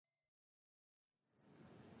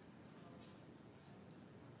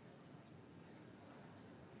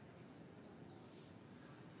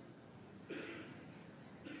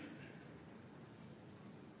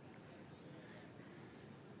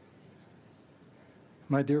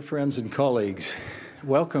My dear friends and colleagues,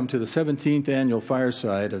 welcome to the 17th Annual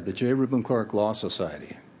Fireside of the J. Reuben Clark Law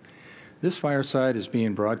Society. This Fireside is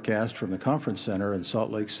being broadcast from the Conference Center in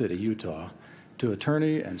Salt Lake City, Utah, to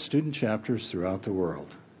attorney and student chapters throughout the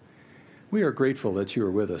world. We are grateful that you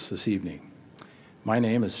are with us this evening. My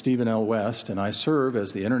name is Stephen L. West, and I serve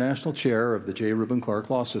as the International Chair of the J. Reuben Clark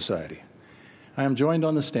Law Society. I am joined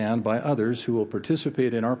on the stand by others who will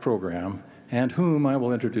participate in our program and whom I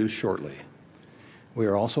will introduce shortly. We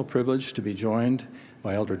are also privileged to be joined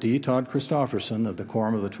by Elder D. Todd Christofferson of the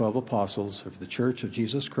Quorum of the 12 Apostles of the Church of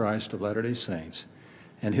Jesus Christ of Latter-day Saints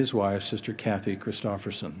and his wife, Sister Kathy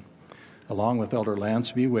Christofferson, along with Elder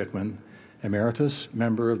Lance B. Wickman, Emeritus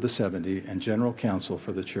Member of the 70 and General Counsel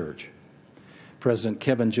for the Church. President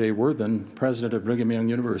Kevin J. Worthen, President of Brigham Young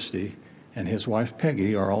University, and his wife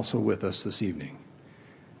Peggy are also with us this evening.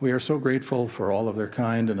 We are so grateful for all of their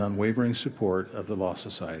kind and unwavering support of the Law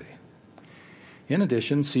Society. In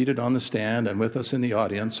addition, seated on the stand and with us in the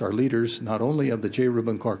audience are leaders not only of the J.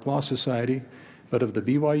 Reuben Clark Law Society, but of the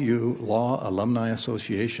BYU Law Alumni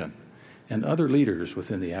Association and other leaders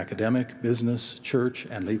within the academic, business, church,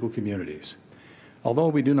 and legal communities. Although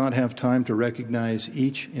we do not have time to recognize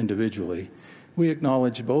each individually, we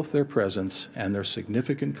acknowledge both their presence and their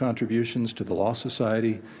significant contributions to the Law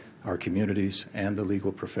Society, our communities, and the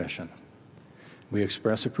legal profession. We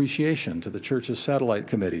express appreciation to the Church's Satellite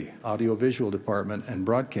Committee, Audiovisual Department, and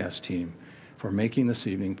Broadcast Team for making this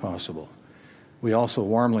evening possible. We also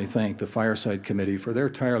warmly thank the Fireside Committee for their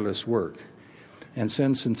tireless work and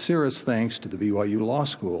send sincerest thanks to the BYU Law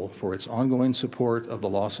School for its ongoing support of the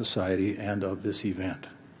Law Society and of this event.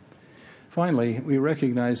 Finally, we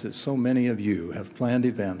recognize that so many of you have planned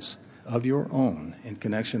events of your own in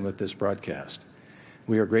connection with this broadcast.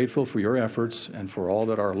 We are grateful for your efforts and for all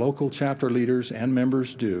that our local chapter leaders and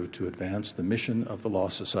members do to advance the mission of the Law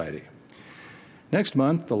Society. Next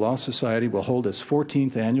month, the Law Society will hold its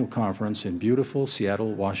 14th annual conference in beautiful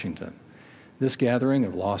Seattle, Washington. This gathering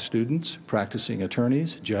of law students, practicing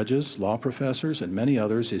attorneys, judges, law professors, and many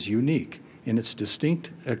others is unique in its distinct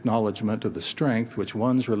acknowledgement of the strength which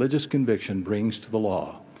one's religious conviction brings to the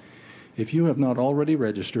law. If you have not already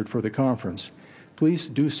registered for the conference, please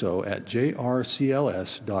do so at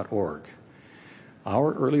JRCLS.org.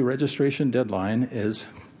 Our early registration deadline is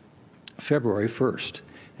February 1st,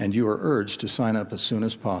 and you are urged to sign up as soon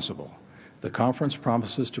as possible. The conference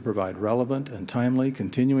promises to provide relevant and timely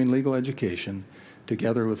continuing legal education,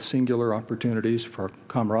 together with singular opportunities for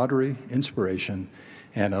camaraderie, inspiration,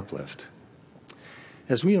 and uplift.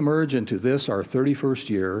 As we emerge into this, our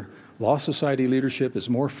 31st year, Law Society leadership is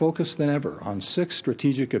more focused than ever on 6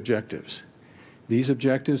 strategic objectives. These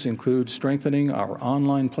objectives include strengthening our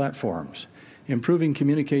online platforms, improving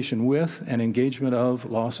communication with and engagement of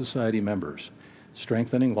Law Society members,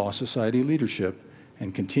 strengthening Law Society leadership,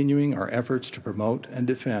 and continuing our efforts to promote and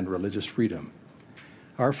defend religious freedom.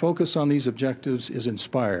 Our focus on these objectives is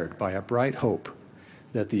inspired by a bright hope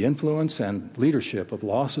that the influence and leadership of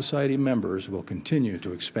Law Society members will continue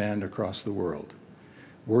to expand across the world.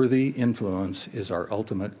 Worthy influence is our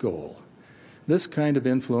ultimate goal. This kind of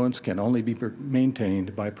influence can only be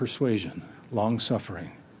maintained by persuasion,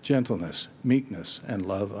 long-suffering, gentleness, meekness, and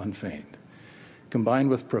love unfeigned.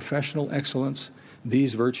 Combined with professional excellence,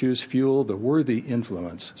 these virtues fuel the worthy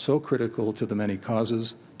influence so critical to the many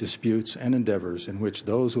causes, disputes, and endeavors in which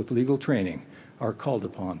those with legal training are called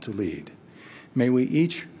upon to lead. May we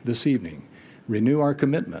each this evening renew our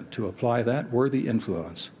commitment to apply that worthy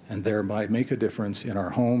influence and thereby make a difference in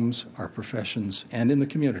our homes, our professions, and in the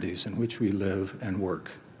communities in which we live and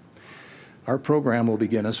work. Our program will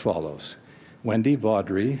begin as follows. Wendy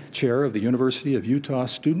Vaudry, Chair of the University of Utah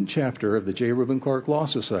Student Chapter of the J. Reuben Clark Law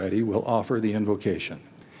Society, will offer the invocation.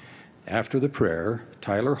 After the prayer,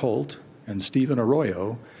 Tyler Holt and Stephen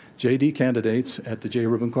Arroyo, JD candidates at the J.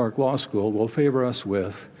 Reuben Clark Law School, will favor us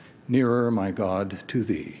with Nearer, My God, to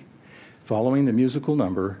Thee. Following the musical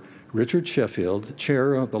number, Richard Sheffield,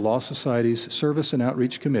 Chair of the Law Society's Service and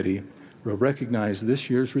Outreach Committee, will recognize this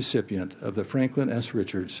year's recipient of the Franklin S.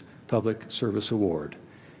 Richards Public Service Award.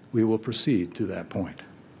 We will proceed to that point.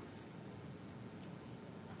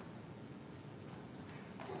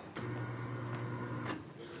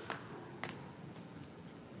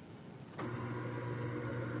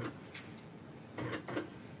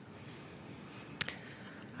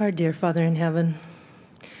 Our dear Father in heaven,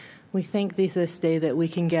 we thank Thee this day that we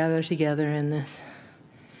can gather together in this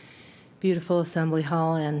beautiful assembly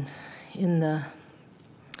hall and in the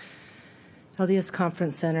LDS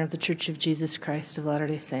Conference Center of the Church of Jesus Christ of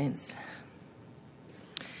Latter-day Saints.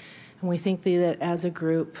 And we thank Thee that as a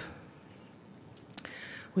group,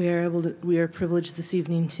 we are privileged this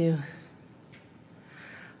evening to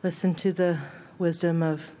Listen to the wisdom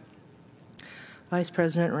of Vice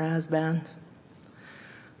President Rasband.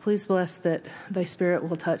 Please bless that thy Spirit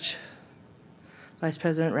will touch Vice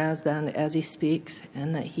President Rasband as he speaks,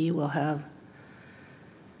 and that he will have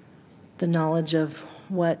the knowledge of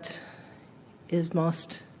what is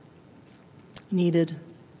most needed.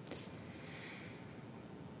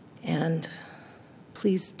 And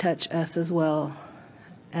please touch us as well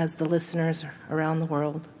as the listeners around the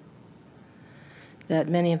world, that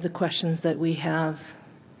many of the questions that we have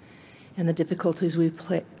and the difficulties we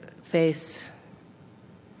face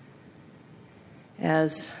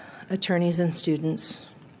as attorneys and students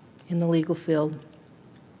in the legal field,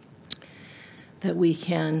 that we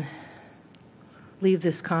can leave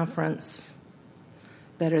this conference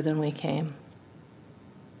better than we came.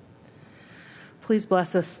 Please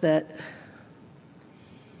bless us that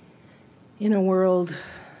in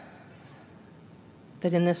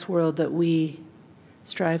this world that we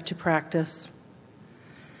strive to practice,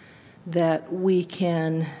 that we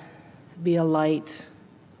can be a light,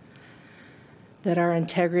 that our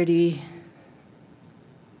integrity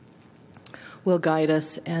will guide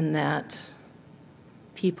us, and that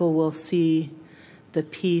people will see the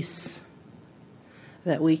peace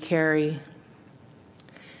that we carry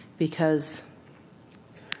because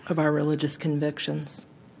of our religious convictions.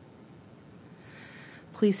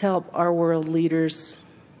 Please help our world leaders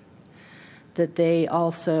that they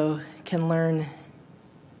also can learn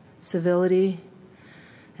civility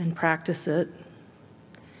and practice it,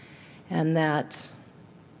 and that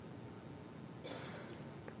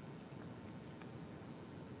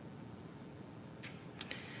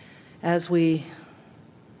as we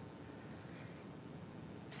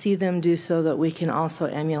see them do so, that we can also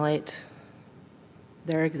emulate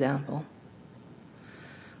their example.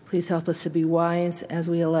 Please help us to be wise as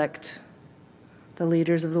we elect the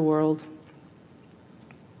leaders of the world,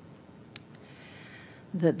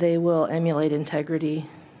 that they will emulate integrity.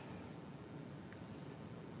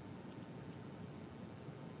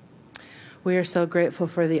 We are so grateful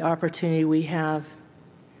for the opportunity we have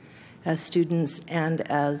as students and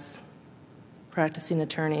as practicing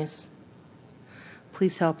attorneys.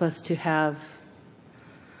 Please help us to have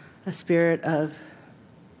a spirit of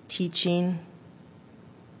teaching,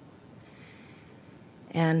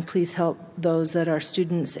 and please help those that are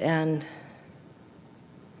students and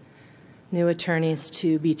new attorneys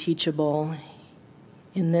to be teachable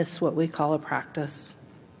in this, what we call a practice.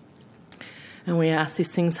 And we ask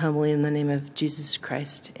these things humbly in the name of Jesus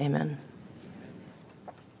Christ. Amen.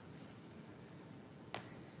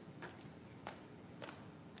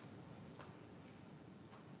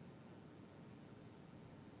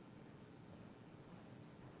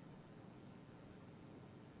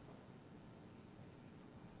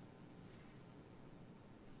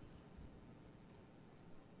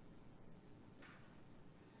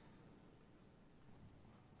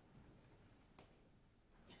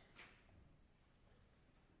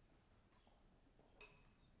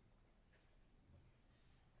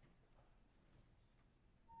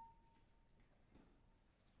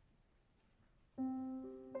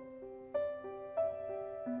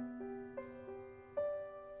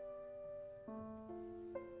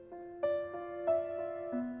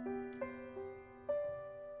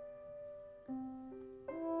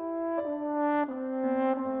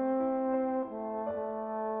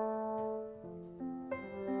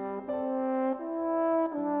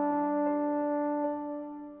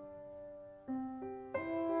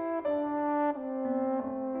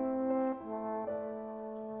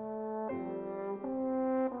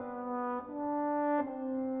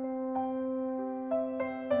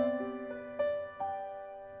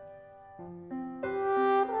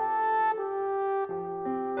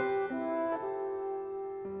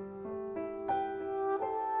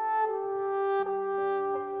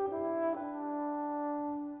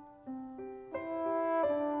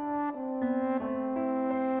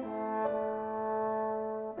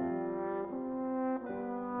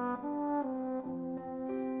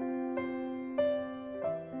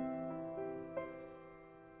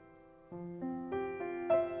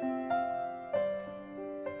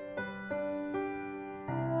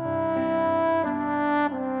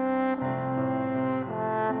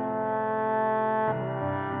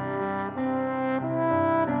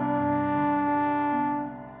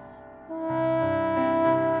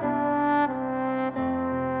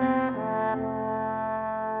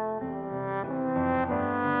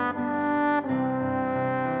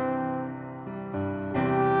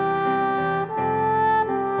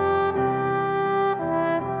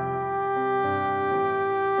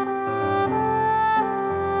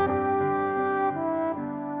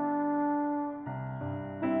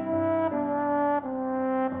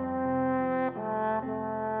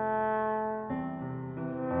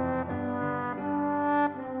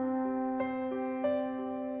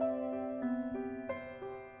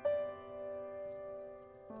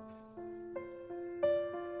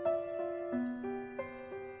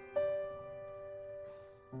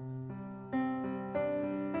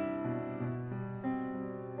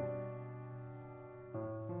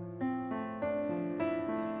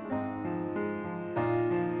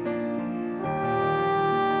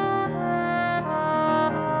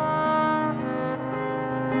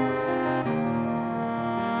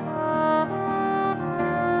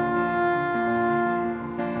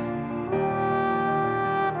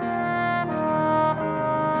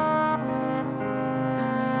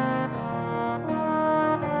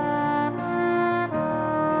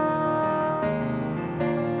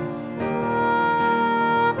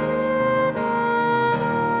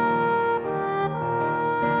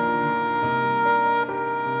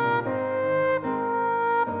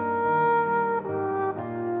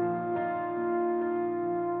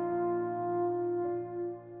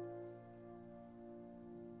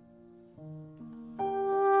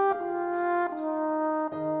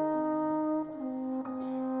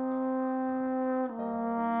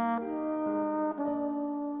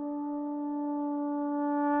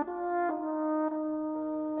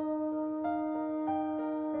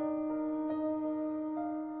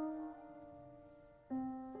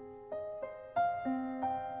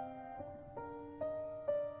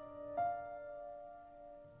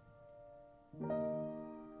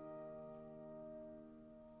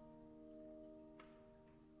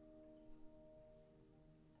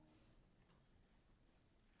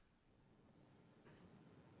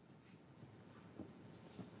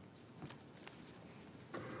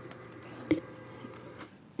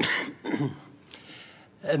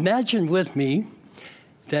 Imagine with me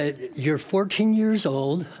that you're 14 years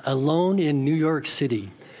old, alone in New York City,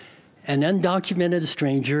 an undocumented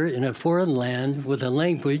stranger in a foreign land with a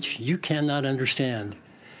language you cannot understand.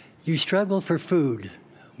 You struggle for food,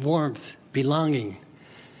 warmth, belonging,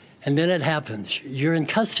 and then it happens. You're in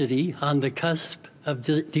custody on the cusp of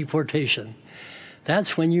deportation.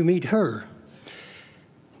 That's when you meet her.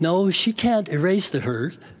 No, she can't erase the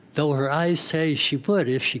hurt, though her eyes say she would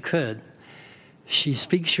if she could. She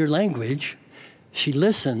speaks your language. She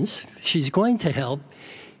listens. She's going to help.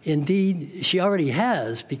 Indeed, she already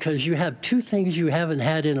has, because you have two things you haven't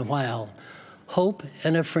had in a while: hope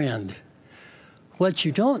and a friend. What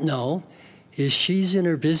you don't know is she's in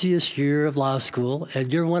her busiest year of law school,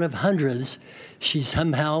 and you're one of hundreds she's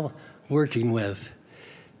somehow working with.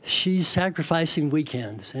 She's sacrificing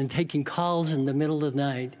weekends and taking calls in the middle of the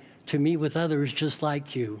night to meet with others just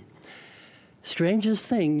like you. Strangest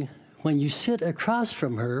thing, when you sit across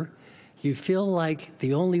from her, you feel like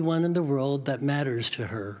the only one in the world that matters to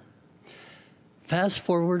her. Fast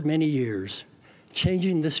forward many years,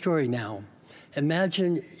 changing the story now.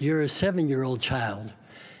 Imagine you're a 7-year-old child.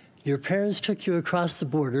 Your parents took you across the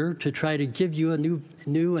border to try to give you a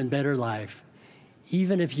new and better life.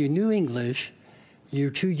 Even if you knew English, you're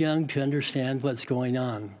too young to understand what's going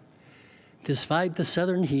on. Despite the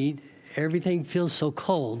southern heat, everything feels so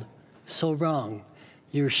cold, so wrong.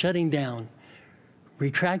 You're shutting down,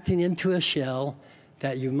 retracting into a shell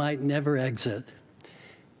that you might never exit.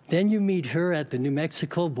 Then you meet her at the New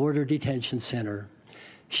Mexico Border Detention Center.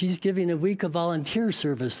 She's giving a week of volunteer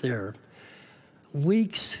service there.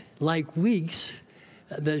 Weeks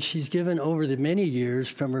that she's given over the many years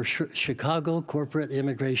from her Chicago corporate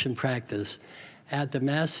immigration practice at the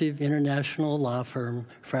massive international law firm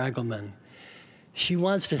Fragelman. She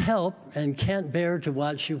wants to help and can't bear to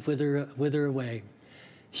watch you wither away.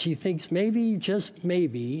 She thinks maybe, just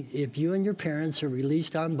maybe, if you and your parents are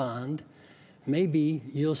released on bond, maybe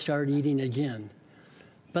you'll start eating again.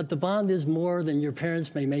 But the bond is more than your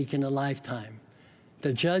parents may make in a lifetime.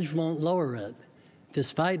 The judge won't lower it,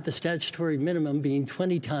 despite the statutory minimum being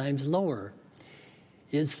 20 times lower.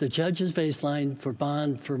 It's the judge's baseline for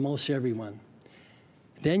bond for most everyone.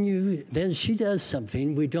 Then she does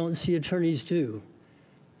something we don't see attorneys do.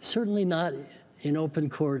 Certainly not in open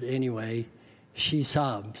court anyway. She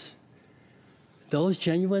sobs. Those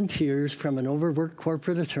genuine tears from an overworked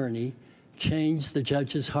corporate attorney change the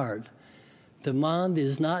judge's heart. The bond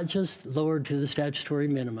is not just lowered to the statutory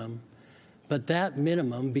minimum, but that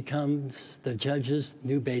minimum becomes the judge's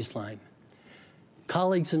new baseline.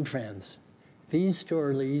 Colleagues and friends, these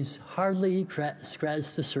stories hardly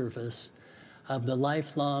scratch the surface of the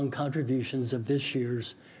lifelong contributions of this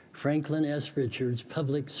year's Franklin S. Richards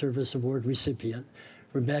Public Service Award recipient,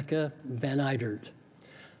 Rebecca Van Eidert.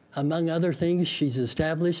 Among other things, she's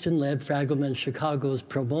established and led Fragelman Chicago's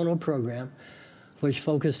pro bono program, which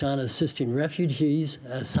focused on assisting refugees,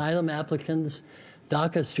 asylum applicants,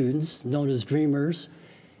 DACA students, known as Dreamers,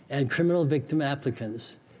 and criminal victim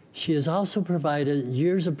applicants. She has also provided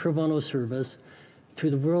years of pro bono service to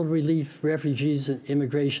the World Relief Refugees and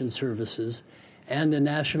Immigration Services and the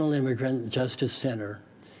National Immigrant Justice Center.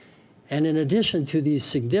 And in addition to these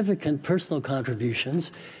significant personal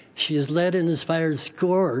contributions, she has led and inspired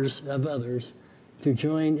scores of others to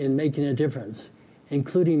join in making a difference,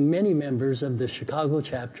 including many members of the Chicago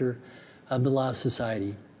chapter of the Law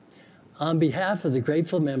Society. On behalf of the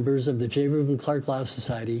grateful members of the J. Reuben Clark Law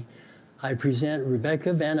Society, I present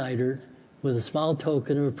Rebecca Van Eidert with a small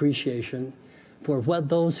token of appreciation for what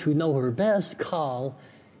those who know her best call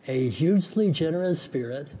a hugely generous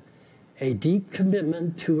spirit, a deep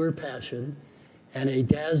commitment to her passion, and a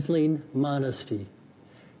dazzling modesty.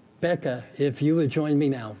 Becca, if you would join me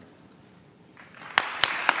now.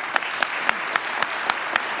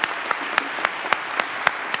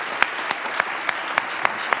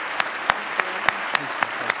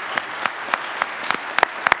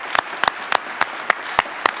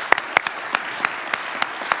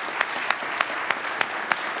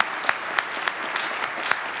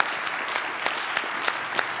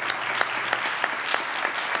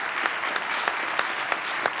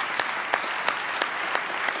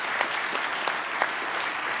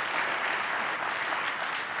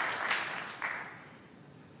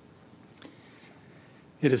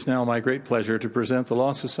 It is now my great pleasure to present the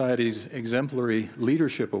Law Society's Exemplary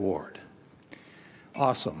Leadership Award.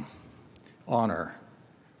 Awesome, honor,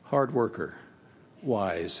 hard worker,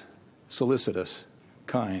 wise, solicitous,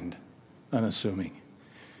 kind, unassuming.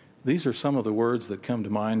 These are some of the words that come to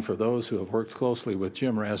mind for those who have worked closely with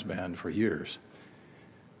Jim Rasband for years.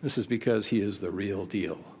 This is because he is the real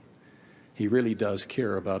deal. He really does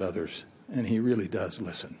care about others and he really does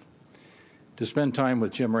listen. To spend time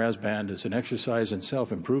with Jim Rasband is an exercise in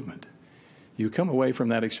self-improvement. You come away from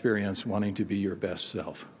that experience wanting to be your best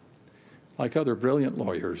self. Like other brilliant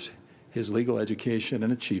lawyers, his legal education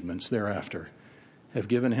and achievements thereafter have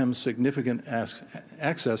given him significant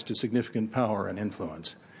access to significant power and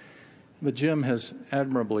influence. But Jim has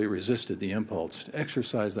admirably resisted the impulse to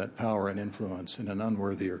exercise that power and influence in an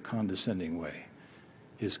unworthy or condescending way.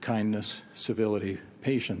 His kindness, civility,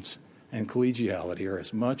 patience, and collegiality are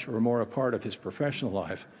as much or more a part of his professional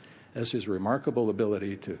life as his remarkable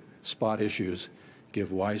ability to spot issues,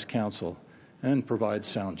 give wise counsel, and provide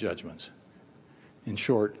sound judgments. In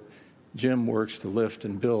short, Jim works to lift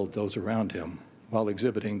and build those around him while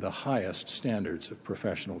exhibiting the highest standards of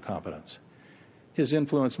professional competence. His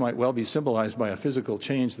influence might well be symbolized by a physical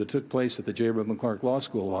change that took place at the J. Reuben Clark Law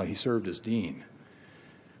School while he served as dean.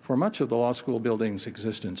 For much of the law school building's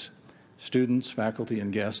existence, students, faculty,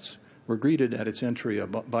 and guests were greeted at its entry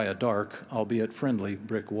by a dark, albeit friendly,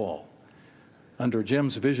 brick wall. Under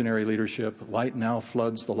Jim's visionary leadership, light now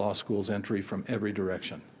floods the law school's entry from every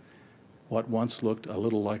direction. What once looked a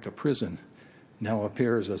little like a prison now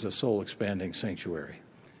appears as a soul-expanding sanctuary.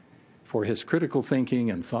 For his critical thinking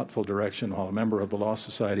and thoughtful direction while a member of the Law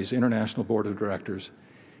Society's International Board of Directors,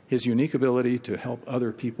 his unique ability to help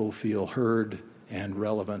other people feel heard and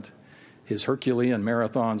relevant, his Herculean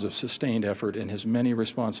marathons of sustained effort in his many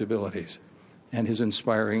responsibilities, and his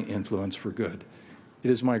inspiring influence for good, it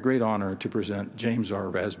is my great honor to present James R.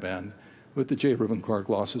 Rasband with the J. Reuben Clark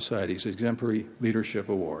Law Society's Exemplary Leadership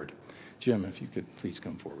Award. Jim, if you could please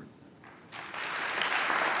come forward.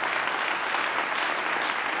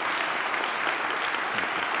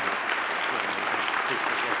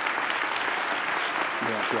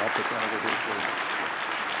 I'll put that over here, please.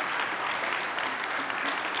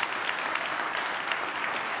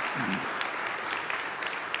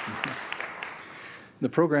 The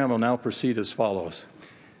program will now proceed as follows.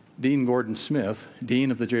 Dean Gordon Smith, Dean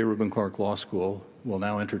of the J. Reuben Clark Law School, will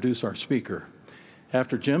now introduce our speaker.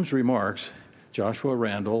 After Jim's remarks, Joshua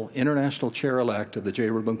Randall, International Chair-elect of the J.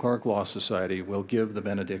 Reuben Clark Law Society, will give the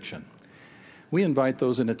benediction. We invite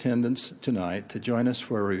those in attendance tonight to join us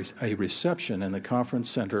for a reception in the Conference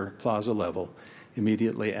Center Plaza level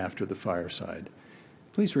immediately after the fireside.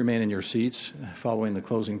 Please remain in your seats following the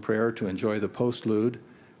closing prayer to enjoy the postlude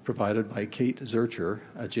provided by Kate Zurcher,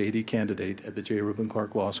 a JD candidate at the J. Reuben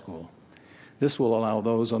Clark Law School. This will allow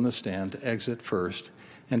those on the stand to exit first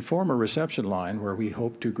and form a reception line where we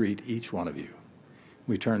hope to greet each one of you.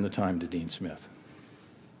 We turn the time to Dean Smith.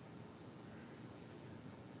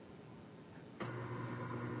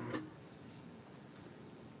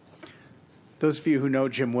 Those of you who know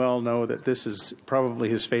Jim well know that this is probably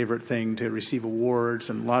his favorite thing, to receive awards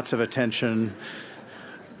and lots of attention.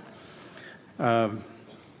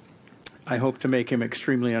 I hope to make him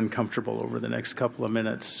extremely uncomfortable over the next couple of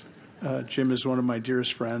minutes. Jim is one of my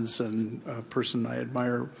dearest friends and a person I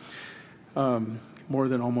admire more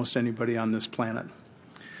than almost anybody on this planet.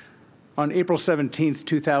 On April 17th,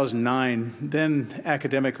 2009, then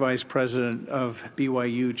Academic Vice President of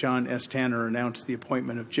BYU, John S. Tanner, announced the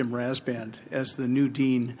appointment of Jim Rasband as the new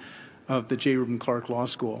Dean of the J. Reuben Clark Law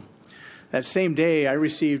School. That same day, I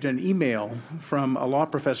received an email from a law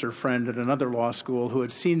professor friend at another law school who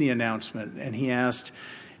had seen the announcement, and he asked,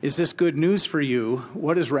 "Is this good news for you?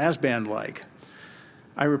 What is Rasband like?"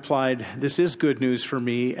 I replied, "This is good news for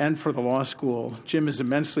me and for the law school. Jim is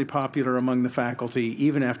immensely popular among the faculty,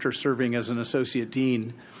 even after serving as an associate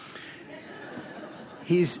dean.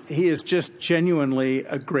 He is just genuinely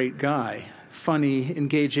a great guy, funny,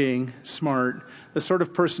 engaging, smart, the sort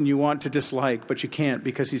of person you want to dislike, but you can't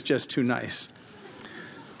because he's just too nice."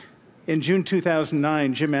 In June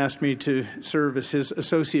 2009, Jim asked me to serve as his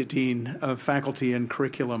Associate Dean of Faculty and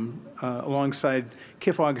Curriculum alongside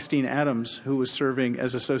Kif Augustine Adams, who was serving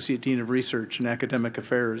as Associate Dean of Research and Academic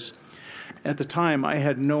Affairs. At the time, I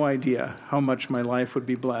had no idea how much my life would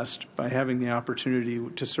be blessed by having the opportunity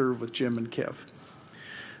to serve with Jim and Kif.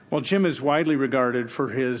 While Jim is widely regarded for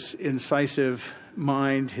his incisive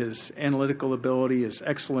mind, his analytical ability, his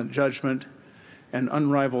excellent judgment, and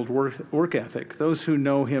unrivaled work ethic, those who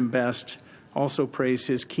know him best also praise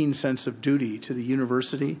his keen sense of duty to the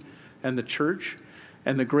university and the church,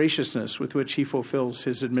 and the graciousness with which he fulfills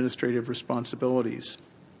his administrative responsibilities.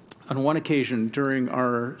 On one occasion, during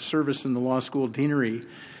our service in the law school deanery,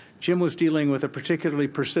 Jim was dealing with a particularly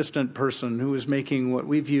persistent person who was making what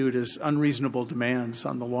we viewed as unreasonable demands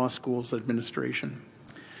on the law school's administration.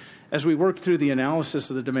 As we worked through the analysis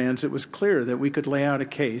of the demands, it was clear that we could lay out a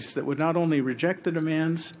case that would not only reject the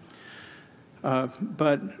demands,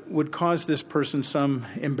 but would cause this person some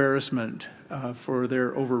embarrassment for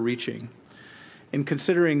their overreaching. In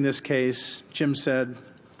considering this case, Jim said,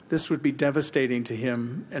 "This would be devastating to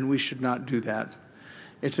him, and we should not do that.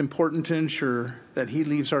 It's important to ensure that he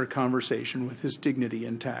leaves our conversation with his dignity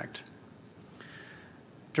intact."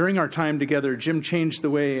 During our time together, Jim changed the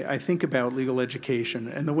way I think about legal education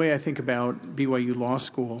and the way I think about BYU Law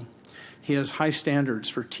School. He has high standards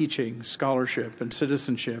for teaching, scholarship, and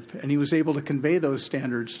citizenship, and he was able to convey those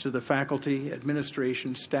standards to the faculty,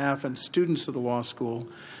 administration, staff, and students of the law school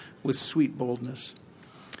with sweet boldness.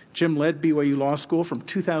 Jim led BYU Law School from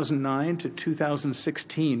 2009 to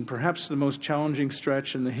 2016, perhaps the most challenging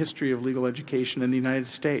stretch in the history of legal education in the United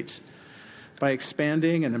States, by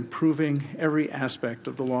expanding and improving every aspect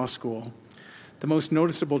of the law school. The most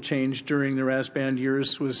noticeable change during the Rasband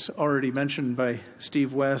years was already mentioned by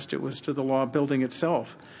Steve West. It was to the law building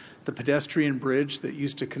itself. The pedestrian bridge that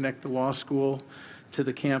used to connect the law school to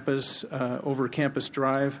the campus over Campus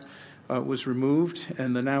Drive was removed,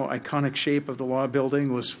 and the now iconic shape of the law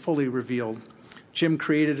building was fully revealed. Jim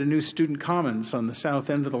created a new student commons on the south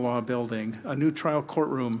end of the law building, a new trial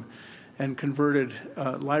courtroom, and converted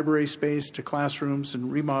library space to classrooms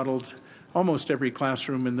and remodeled almost every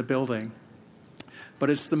classroom in the building. But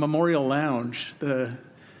it's the Memorial Lounge, the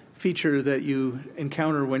feature that you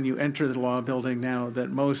encounter when you enter the law building now,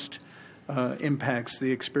 that most impacts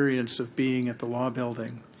the experience of being at the law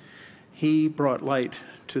building. He brought light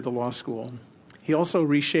to the law school. He also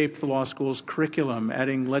reshaped the law school's curriculum,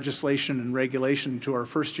 adding legislation and regulation to our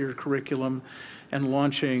first-year curriculum and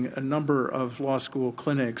launching a number of law school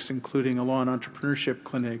clinics, including a law and entrepreneurship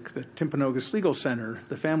clinic, the Timpanogos Legal Center,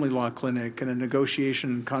 the Family Law Clinic, and a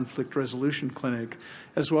negotiation and conflict resolution clinic,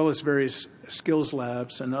 as well as various skills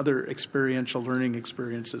labs and other experiential learning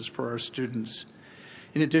experiences for our students.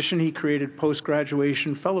 In addition, he created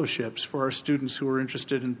post-graduation fellowships for our students who were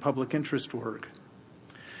interested in public interest work.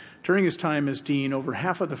 During his time as dean, over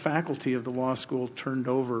half of the faculty of the law school turned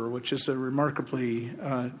over, which is a remarkably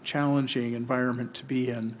challenging environment to be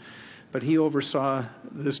in. But he oversaw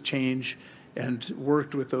this change and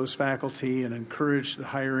worked with those faculty and encouraged the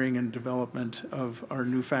hiring and development of our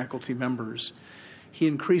new faculty members. He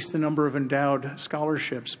increased the number of endowed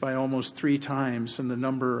scholarships by almost 3 times and the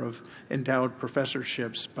number of endowed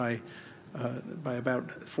professorships by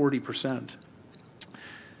about 40%.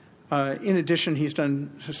 In addition, he's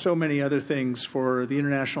done so many other things for the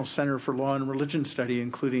International Center for Law and Religion Study,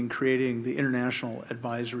 including creating the International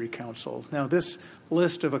Advisory Council. Now, this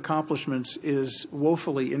list of accomplishments is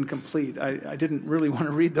woefully incomplete. I didn't really want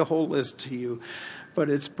to read the whole list to you, but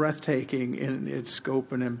it's breathtaking in its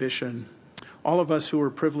scope and ambition. All of us who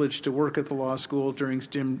were privileged to work at the law school during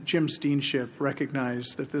Jim's deanship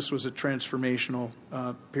recognize that this was a transformational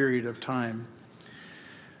period of time.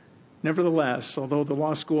 Nevertheless, although the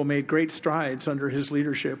law school made great strides under his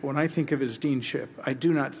leadership, when I think of his deanship, I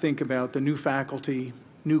do not think about the new faculty,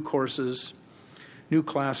 new courses, new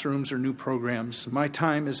classrooms, or new programs. My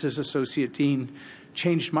time as his associate dean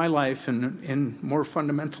changed my life in more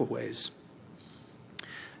fundamental ways.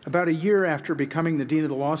 About a year after becoming the dean of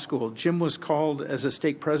the law school, Jim was called as a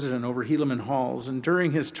stake president over Helaman Halls, and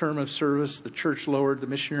during his term of service, the church lowered the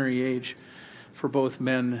missionary age for both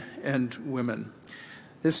men and women.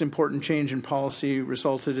 This important change in policy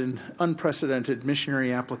resulted in unprecedented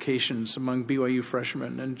missionary applications among BYU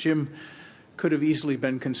freshmen, and Jim could have easily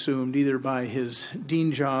been consumed either by his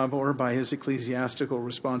dean job or by his ecclesiastical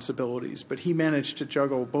responsibilities, but he managed to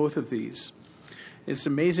juggle both of these. It's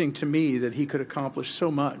amazing to me that he could accomplish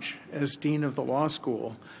so much as dean of the law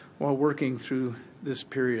school while working through this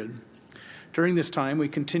period. During this time, we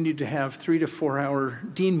continued to have 3 to 4 hour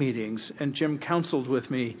dean meetings, and Jim counseled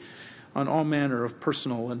with me on all manner of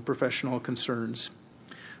personal and professional concerns.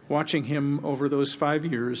 Watching him over those 5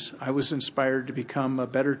 years, I was inspired to become a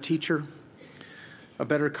better teacher, a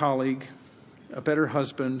better colleague, a better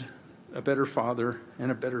husband, a better father,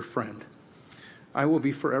 and a better friend. I will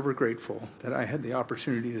be forever grateful that I had the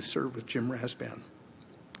opportunity to serve with Jim Rasband.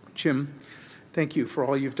 Jim, thank you for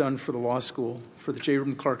all you've done for the law school, for the J.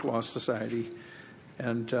 Reuben Clark Law Society,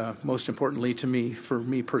 and most importantly to me, for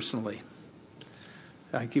me personally.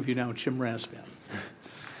 I give you now Jim Rasband.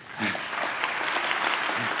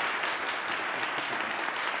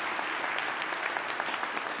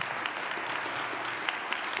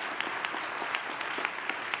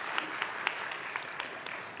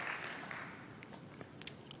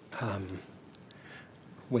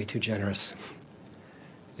 Way too generous.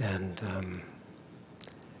 And,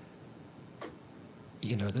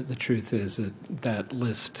 the truth is that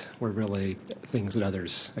list were really things that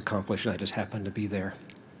others accomplished, and I just happened to be there.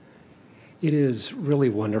 It is really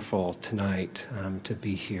wonderful tonight to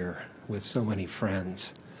be here with so many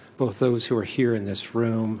friends, both those who are here in this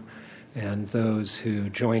room and those who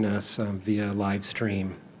join us via live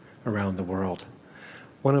stream around the world.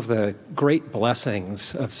 One of the great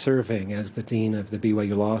blessings of serving as the Dean of the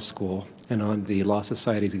BYU Law School and on the Law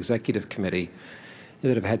Society's Executive Committee is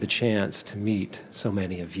that I've had the chance to meet so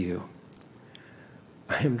many of you.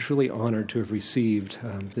 I am truly honored to have received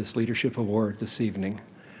this leadership award this evening.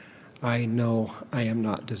 I know I am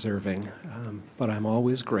not deserving, but I'm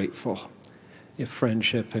always grateful if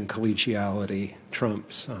friendship and collegiality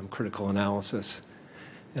trumps critical analysis.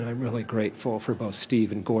 And I'm really grateful for both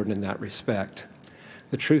Steve and Gordon in that respect.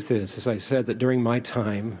 The truth is, as I said, that during my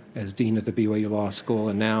time as Dean of the BYU Law School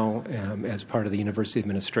and now as part of the University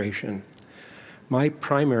administration, my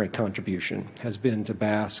primary contribution has been to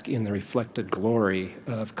bask in the reflected glory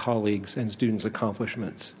of colleagues' and students'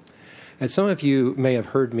 accomplishments. As some of you may have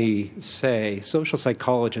heard me say, social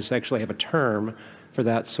psychologists actually have a term for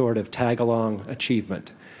that sort of tag-along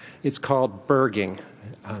achievement. It's called berging,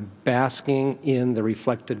 basking in the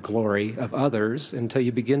reflected glory of others until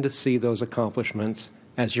you begin to see those accomplishments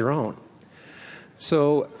as your own.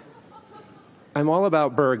 So I'm all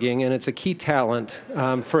about berging, and it's a key talent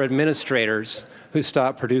for administrators who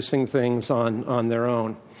stop producing things on their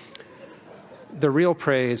own. The real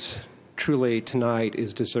praise, truly, tonight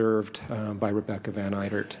is deserved by Rebecca Van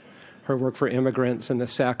Eidert. Her work for immigrants and the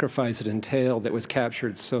sacrifice it entailed that was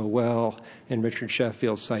captured so well in Richard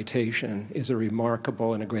Sheffield's citation is a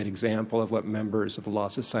remarkable and a great example of what members of the Law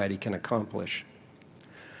Society can accomplish.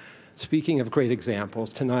 Speaking of great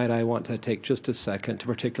examples, tonight I want to take just a second to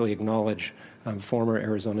particularly acknowledge former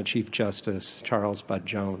Arizona Chief Justice Charles Bud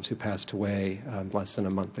Jones, who passed away less than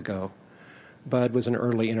a month ago. Bud was an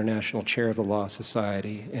early international chair of the Law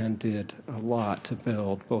Society and did a lot to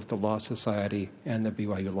build both the Law Society and the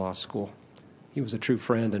BYU Law School. He was a true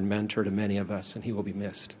friend and mentor to many of us, and he will be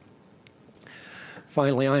missed.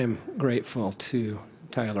 Finally, I am grateful to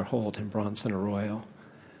Tyler Holt and Bronson Arroyo.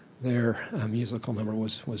 Their musical number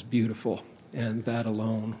was beautiful, and that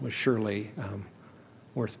alone was surely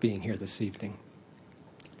worth being here this evening.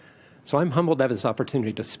 So I'm humbled to have this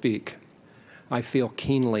opportunity to speak. I feel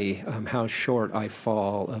keenly how short I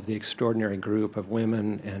fall of the extraordinary group of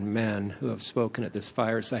women and men who have spoken at this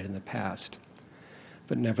fireside in the past.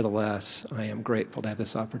 But nevertheless, I am grateful to have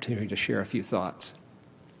this opportunity to share a few thoughts.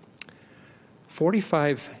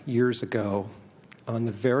 45 years ago, on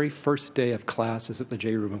the very first day of classes at the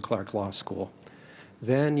J. Reuben Clark Law School,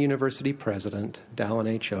 then University President Dallin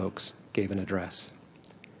H. Oaks gave an address.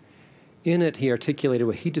 In it, he articulated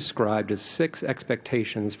what he described as 6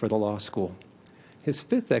 expectations for the law school. His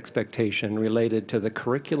 5th expectation related to the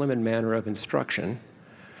curriculum and manner of instruction,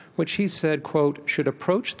 which he said, quote, should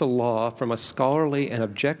approach the law from a scholarly and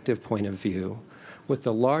objective point of view with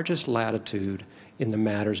the largest latitude in the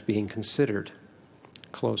matters being considered,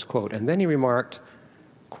 close quote. And then he remarked,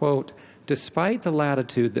 quote, despite the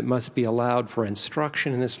latitude that must be allowed for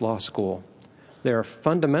instruction in this law school, there are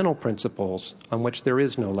fundamental principles on which there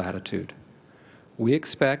is no latitude. We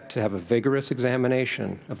expect to have a vigorous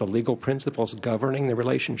examination of the legal principles governing the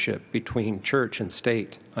relationship between church and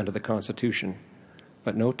state under the Constitution,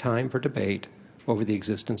 but no time for debate over the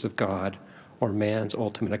existence of God or man's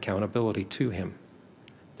ultimate accountability to him.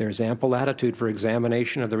 There is ample latitude for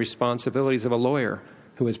examination of the responsibilities of a lawyer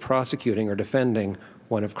who is prosecuting or defending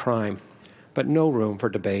one of crime, but no room for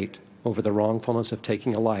debate over the wrongfulness of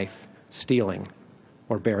taking a life, stealing,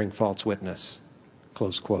 or bearing false witness,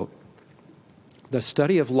 close quote. The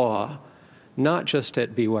study of law, not just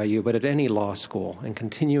at BYU, but at any law school and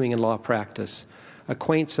continuing in law practice,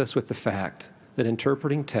 acquaints us with the fact that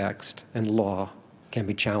interpreting text and law can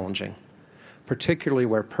be challenging, particularly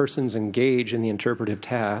where persons engage in the interpretive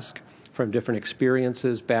task from different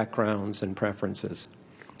experiences, backgrounds, and preferences.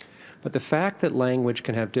 But the fact that language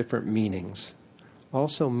can have different meanings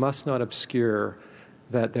also must not obscure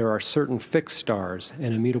that there are certain fixed stars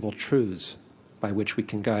and immutable truths by which we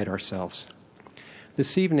can guide ourselves.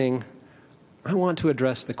 This evening, I want to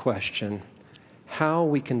address the question how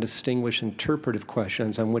we can distinguish interpretive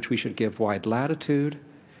questions on which we should give wide latitude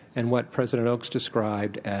and what President Oaks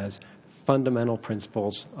described as fundamental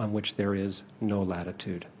principles on which there is no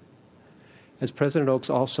latitude. As President Oaks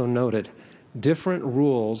also noted, different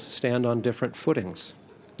rules stand on different footings.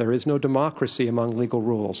 There is no democracy among legal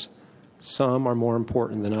rules. Some are more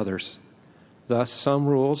important than others. Thus, some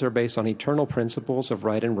rules are based on eternal principles of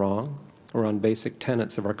right and wrong, or on basic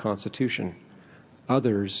tenets of our Constitution.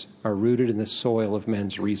 Others are rooted in the soil of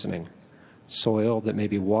men's reasoning, soil that may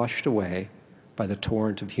be washed away by the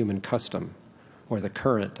torrent of human custom or the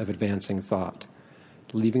current of advancing thought,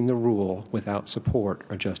 leaving the rule without support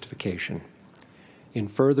or justification. In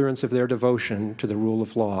furtherance of their devotion to the rule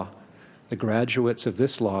of law, the graduates of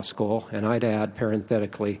this law school, and I'd add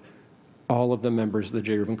parenthetically, all of the members of the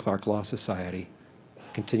J. Reuben Clark Law Society,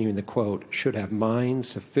 continuing the quote, should have minds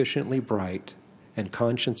sufficiently bright and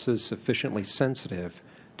consciences sufficiently sensitive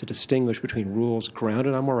to distinguish between rules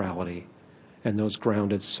grounded on morality and those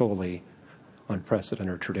grounded solely on precedent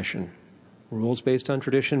or tradition. Rules based on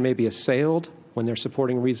tradition may be assailed when they're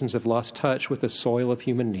supporting reasons have lost touch with the soil of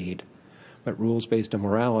human need, but rules based on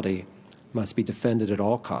morality must be defended at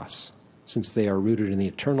all costs, since they are rooted in the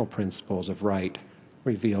eternal principles of right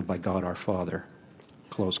revealed by God our Father.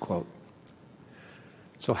 Close quote.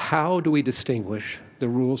 So how do we distinguish the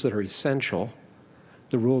rules that are essential,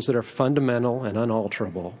 the rules that are fundamental and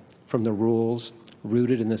unalterable, from the rules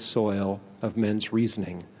rooted in the soil of men's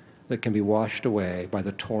reasoning that can be washed away by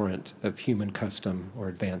the torrent of human custom or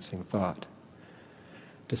advancing thought?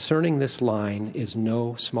 Discerning this line is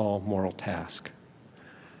no small moral task.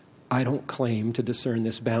 I don't claim to discern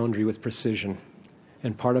this boundary with precision,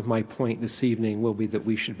 and part of my point this evening will be that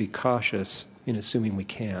we should be cautious in assuming we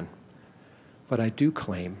can. But I do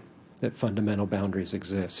claim that fundamental boundaries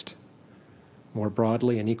exist. More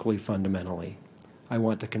broadly and equally fundamentally, I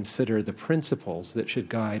want to consider the principles that should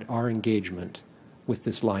guide our engagement with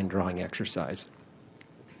this line-drawing exercise.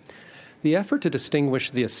 The effort to distinguish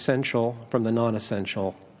the essential from the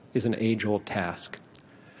non-essential is an age-old task.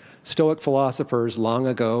 Stoic philosophers long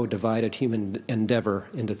ago divided human endeavor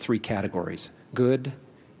into three categories: good,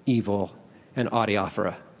 evil, and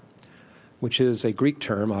adiaphora, which is a Greek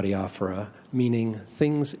term, adiaphora, meaning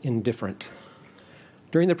things indifferent.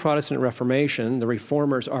 During the Protestant Reformation, the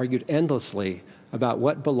Reformers argued endlessly about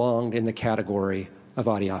what belonged in the category of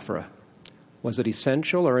adiaphora. Was it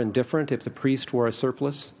essential or indifferent if the priest wore a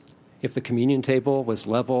surplice? If the communion table was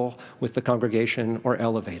level with the congregation or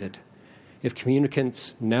elevated? If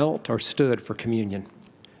communicants knelt or stood for communion?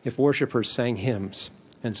 If worshipers sang hymns?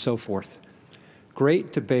 And so forth.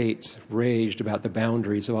 Great debates raged about the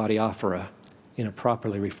boundaries of adiaphora in a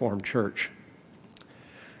properly reformed church.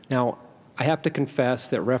 Now, I have to confess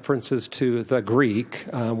that references to the Greek,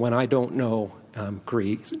 when I don't know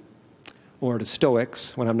Greek, or to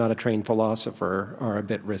Stoics, when I'm not a trained philosopher, are a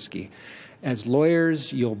bit risky. As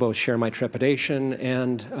lawyers, you'll both share my trepidation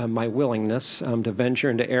and my willingness to venture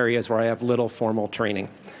into areas where I have little formal training.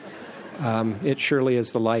 It surely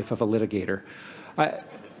is the life of a litigator.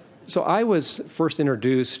 So I was first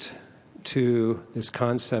introduced to this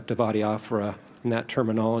concept of adiaphora and that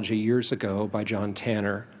terminology years ago by John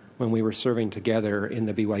Tanner when we were serving together in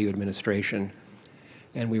the BYU administration,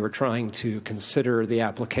 and we were trying to consider the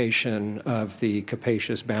application of the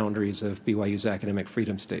capacious boundaries of BYU's academic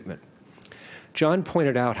freedom statement. John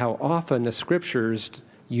pointed out how often the scriptures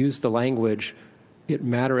use the language, "it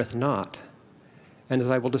mattereth not." And as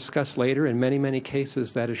I will discuss later, in many, many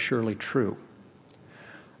cases, that is surely true.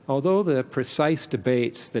 Although the precise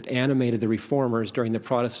debates that animated the Reformers during the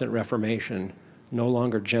Protestant Reformation no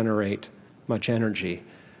longer generate much energy,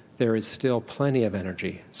 there is still plenty of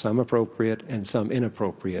energy, some appropriate and some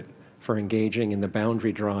inappropriate, for engaging in the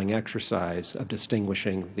boundary-drawing exercise of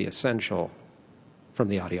distinguishing the essential from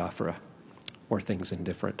the adiaphora, or things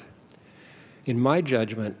indifferent. In my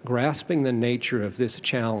judgment, grasping the nature of this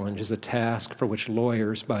challenge is a task for which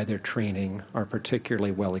lawyers, by their training, are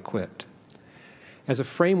particularly well equipped. As a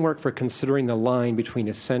framework for considering the line between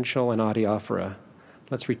essential and adiaphora,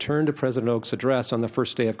 let's return to President Oak's address on the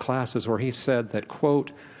first day of classes, where he said that,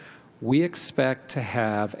 quote, "We expect to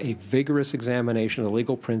have a vigorous examination of the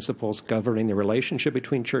legal principles governing the relationship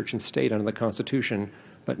between church and state under the Constitution,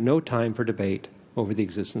 but no time for debate over the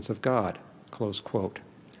existence of God." Close quote.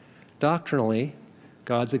 Doctrinally,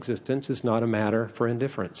 God's existence is not a matter for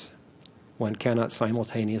indifference. One cannot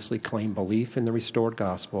simultaneously claim belief in the restored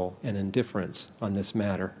gospel and indifference on this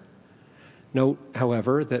matter. Note,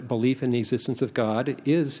 however, that belief in the existence of God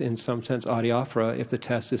is, in some sense, adiaphora if the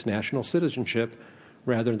test is national citizenship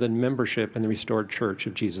rather than membership in the restored church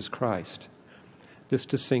of Jesus Christ. This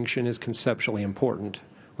distinction is conceptually important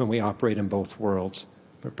when we operate in both worlds,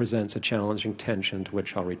 but presents a challenging tension to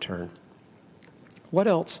which I'll return. What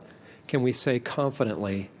else can we say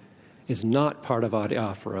confidently is not part of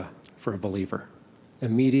adiaphora for a believer?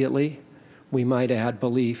 Immediately, we might add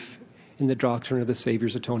belief in the doctrine of the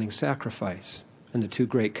Savior's atoning sacrifice and the two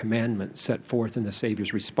great commandments set forth in the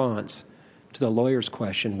Savior's response to the lawyer's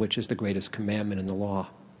question, which is the greatest commandment in the law.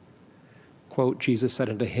 Quote, Jesus said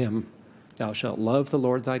unto him, "Thou shalt love the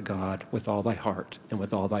Lord thy God with all thy heart and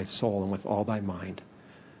with all thy soul and with all thy mind.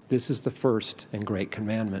 This is the first and great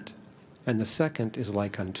commandment. And the second is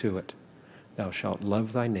like unto it. Thou shalt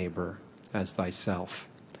love thy neighbor as thyself.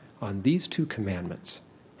 On these two commandments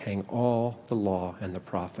hang all the law and the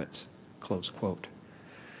prophets." Close quote.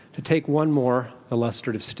 To take one more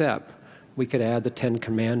illustrative step, we could add the 10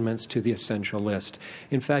 Commandments to the essential list.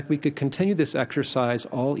 In fact, we could continue this exercise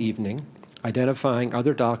all evening, identifying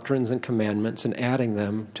other doctrines and commandments and adding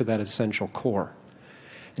them to that essential core.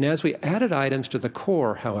 And as we added items to the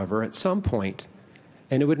core, however, at some point,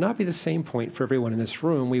 and it would not be the same point for everyone in this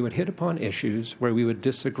room, we would hit upon issues where we would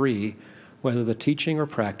disagree whether the teaching or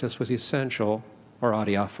practice was essential or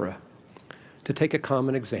adiaphora. To take a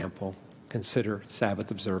common example, consider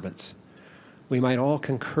Sabbath observance. We might all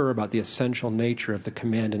concur about the essential nature of the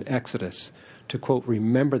command in Exodus to, quote,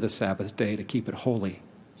 remember the Sabbath day to keep it holy.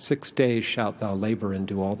 6 days shalt thou labor and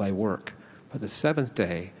do all thy work, but the seventh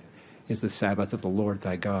day is the Sabbath of the Lord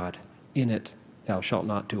thy God. In it thou shalt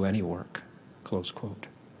not do any work, close quote.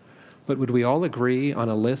 But would we all agree on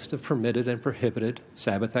a list of permitted and prohibited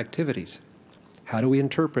Sabbath activities? How do we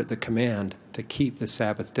interpret the command to keep the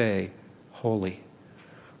Sabbath day holy?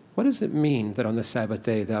 What does it mean that on the Sabbath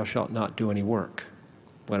day thou shalt not do any work?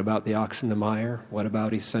 What about the ox in the mire? What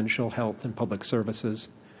about essential health and public services?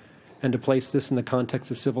 And to place this in the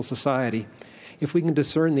context of civil society, if we can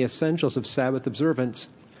discern the essentials of Sabbath observance,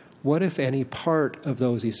 what, if any, part of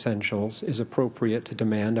those essentials is appropriate to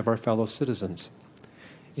demand of our fellow citizens?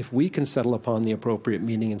 If we can settle upon the appropriate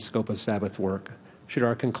meaning and scope of Sabbath work, should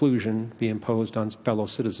our conclusion be imposed on fellow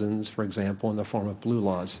citizens, for example, in the form of blue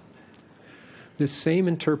laws? This same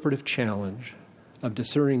interpretive challenge of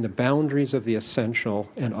discerning the boundaries of the essential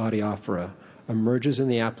and adiaphora emerges in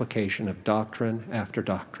the application of doctrine after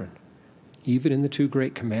doctrine. Even in the 2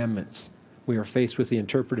 great commandments, we are faced with the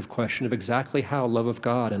interpretive question of exactly how love of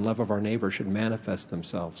God and love of our neighbor should manifest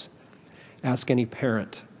themselves. Ask any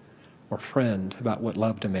parent or friend about what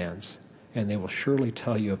love demands, and they will surely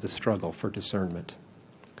tell you of the struggle for discernment.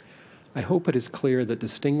 I hope it is clear that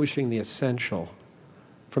distinguishing the essential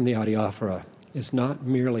from the adiaphora is not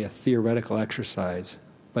merely a theoretical exercise,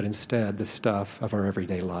 but instead the stuff of our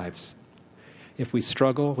everyday lives. If we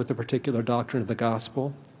struggle with a particular doctrine of the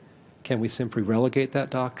gospel, can we simply relegate that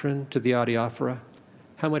doctrine to the adiaphora?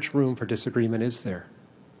 How much room for disagreement is there?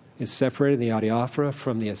 Is separating the adiaphora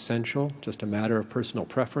from the essential just a matter of personal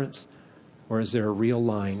preference, or is there a real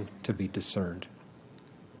line to be discerned?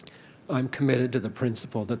 I'm committed to the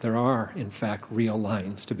principle that there are, in fact, real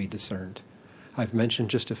lines to be discerned. I've mentioned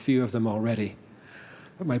just a few of them already.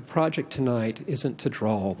 But my project tonight isn't to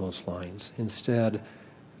draw all those lines. Instead,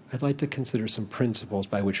 I'd like to consider some principles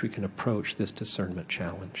by which we can approach this discernment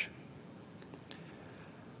challenge.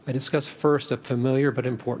 I discuss first a familiar but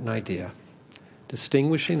important idea.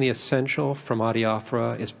 Distinguishing the essential from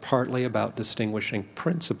adiaphora is partly about distinguishing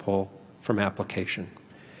principle from application.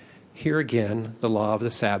 Here again, the law of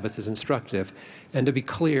the Sabbath is instructive, and to be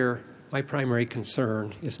clear, my primary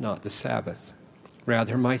concern is not the Sabbath.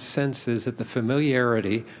 Rather, my sense is that the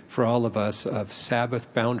familiarity for all of us of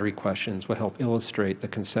Sabbath boundary questions will help illustrate the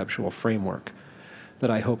conceptual framework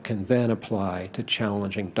that I hope can then apply to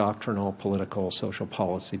challenging doctrinal, political, social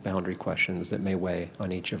policy boundary questions that may weigh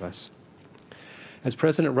on each of us. As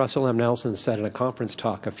President Russell M. Nelson said in a conference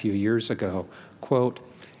talk a few years ago, quote,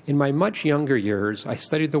 "In my much younger years, I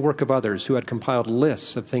studied the work of others who had compiled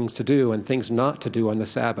lists of things to do and things not to do on the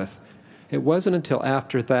Sabbath. It wasn't until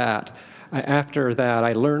after that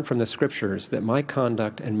I learned from the Scriptures that my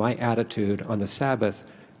conduct and my attitude on the Sabbath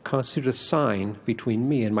constitute a sign between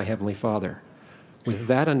me and my Heavenly Father. With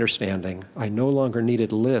that understanding, I no longer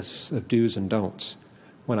needed lists of do's and don'ts.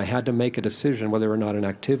 When I had to make a decision whether or not an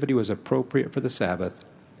activity was appropriate for the Sabbath,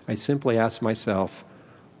 I simply asked myself,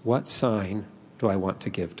 what sign do I want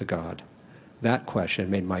to give to God? That question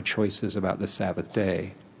made my choices about the Sabbath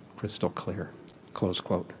day crystal clear." Close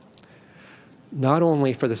quote. Not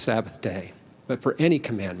only for the Sabbath day, but for any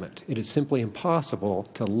commandment, it is simply impossible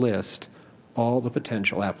to list all the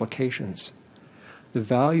potential applications. The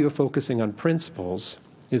value of focusing on principles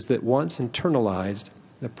is that once internalized,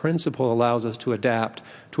 the principle allows us to adapt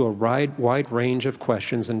to a wide range of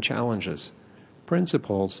questions and challenges.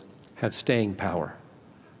 Principles have staying power,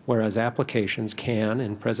 whereas applications can,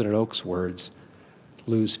 in President Oak's words,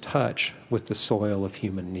 lose touch with the soil of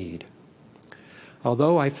human need.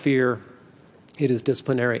 Although I fear it is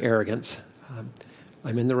disciplinary arrogance,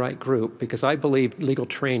 I'm in the right group because I believe legal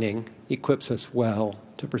training equips us well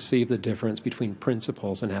to perceive the difference between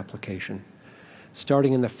principles and application.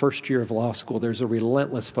 Starting in the first year of law school, there's a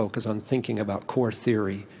relentless focus on thinking about core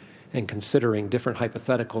theory and considering different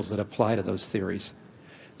hypotheticals that apply to those theories.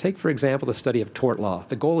 Take, for example, the study of tort law.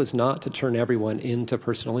 The goal is not to turn everyone into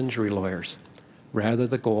personal injury lawyers. Rather,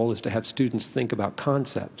 the goal is to have students think about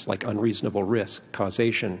concepts like unreasonable risk,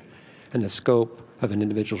 causation, and the scope of an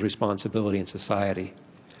individual's responsibility in society.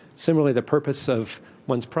 Similarly, the purpose of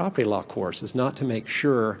one's property law course is not to make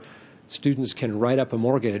sure students can write up a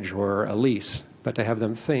mortgage or a lease, but to have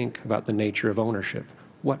them think about the nature of ownership.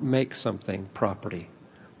 What makes something property?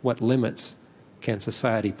 What limits can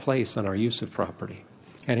society place on our use of property?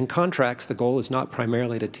 And in contracts, the goal is not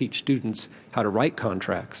primarily to teach students how to write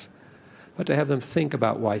contracts, but to have them think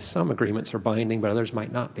about why some agreements are binding but others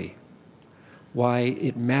might not be. Why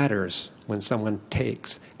it matters when someone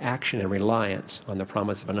takes action and reliance on the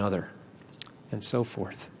promise of another, and so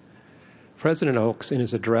forth. President Oaks, in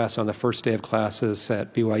his address on the first day of classes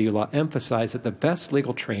at BYU Law, emphasized that the best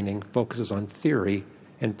legal training focuses on theory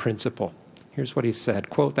and principle. Here's what he said,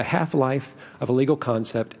 quote, "The half-life of a legal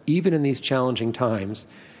concept, even in these challenging times,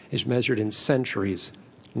 is measured in centuries,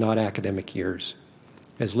 not academic years.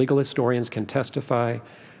 As legal historians can testify,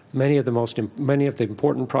 many of the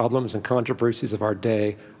important problems and controversies of our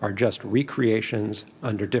day are just recreations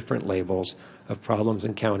under different labels of problems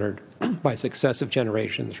encountered by successive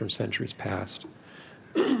generations from centuries past."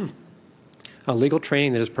 A legal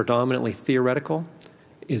training that is predominantly theoretical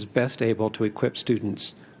is best able to equip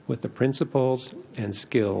students with the principles and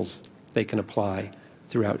skills they can apply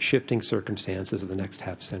throughout shifting circumstances of the next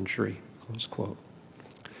half century, close quote.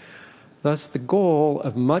 Thus, the goal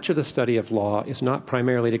of much of the study of law is not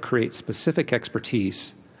primarily to create specific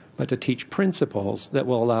expertise, but to teach principles that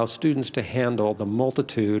will allow students to handle the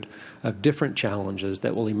multitude of different challenges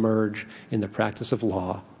that will emerge in the practice of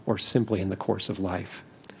law or simply in the course of life.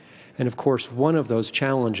 And of course, one of those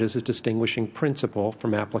challenges is distinguishing principle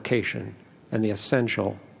from application and the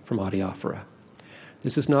essential from adiaphora.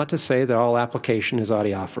 This is not to say that all application is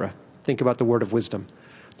adiaphora. Think about the word of wisdom.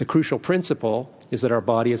 The crucial principle is that our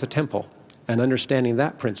body is a temple, and understanding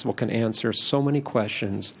that principle can answer so many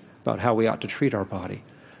questions about how we ought to treat our body.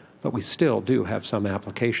 But we still do have some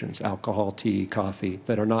applications, alcohol, tea, coffee,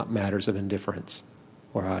 that are not matters of indifference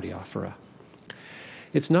or adiaphora.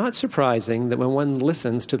 It's not surprising that when one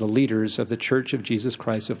listens to the leaders of the Church of Jesus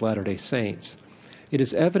Christ of Latter-day Saints, it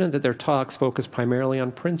is evident that their talks focus primarily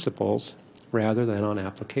on principles rather than on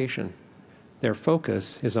application. Their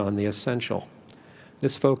focus is on the essential.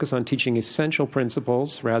 This focus on teaching essential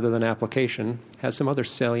principles rather than application has some other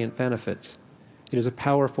salient benefits. It is a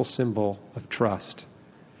powerful symbol of trust.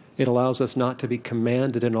 It allows us not to be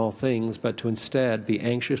commanded in all things, but to instead be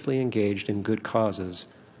anxiously engaged in good causes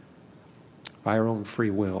by our own free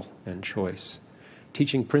will and choice.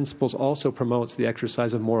 Teaching principles also promotes the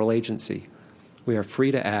exercise of moral agency. We are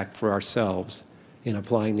free to act for ourselves in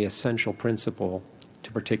applying the essential principle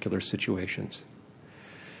to particular situations.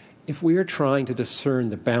 If we are trying to discern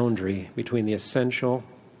the boundary between the essential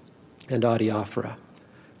and adiaphora,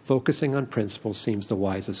 focusing on principles seems the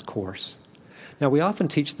wisest course. Now, we often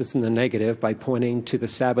teach this in the negative by pointing to the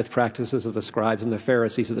Sabbath practices of the scribes and the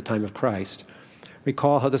Pharisees at the time of Christ.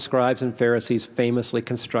 Recall how the scribes and Pharisees famously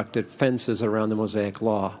constructed fences around the Mosaic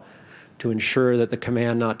law to ensure that the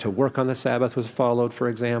command not to work on the Sabbath was followed, for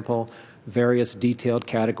example. Various detailed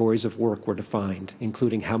categories of work were defined,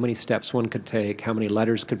 including how many steps one could take, how many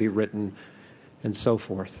letters could be written, and so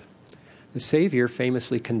forth. The Savior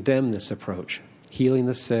famously condemned this approach, healing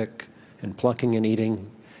the sick and plucking and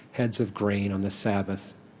eating heads of grain on the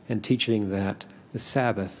Sabbath, and teaching that the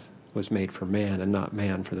Sabbath was made for man and not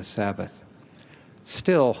man for the Sabbath.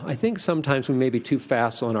 Still, I think sometimes we may be too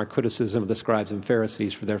facile in our criticism of the scribes and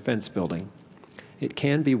Pharisees for their fence building. It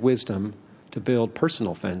can be wisdom to build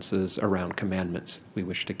personal fences around commandments we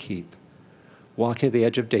wish to keep. Walking to the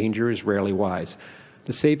edge of danger is rarely wise.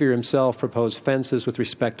 The Savior himself proposed fences with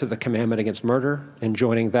respect to the commandment against murder,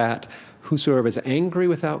 enjoining that whosoever is angry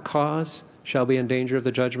without cause shall be in danger of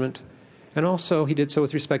the judgment. And also he did so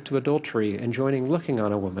with respect to adultery, enjoining looking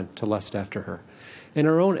on a woman to lust after her. In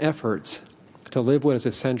our own efforts to live what is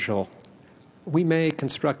essential, we may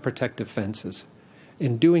construct protective fences.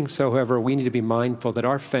 In doing so, however, we need to be mindful that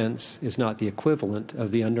our fence is not the equivalent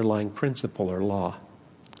of the underlying principle or law.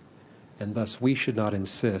 And thus we should not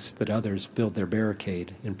insist that others build their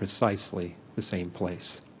barricade in precisely the same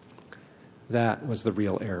place. That was the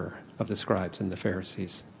real error of the scribes and the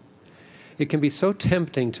Pharisees. It can be so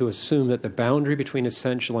tempting to assume that the boundary between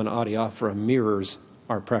essential and adiaphora mirrors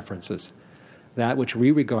our preferences. That which we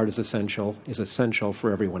regard as essential is essential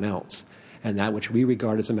for everyone else, and that which we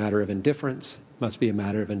regard as a matter of indifference must be a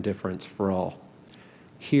matter of indifference for all.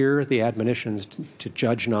 Here, the admonitions to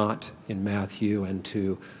judge not in Matthew and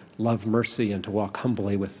to love mercy and to walk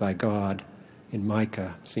humbly with thy God in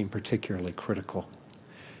Micah seem particularly critical.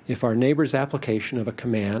 If our neighbor's application of a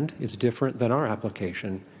command is different than our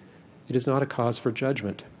application, it is not a cause for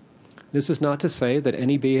judgment. This is not to say that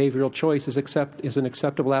any behavioral choice is an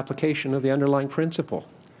acceptable application of the underlying principle.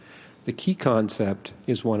 The key concept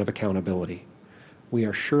is one of accountability. We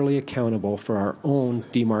are surely accountable for our own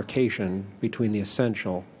demarcation between the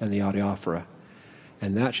essential and the adiaphora,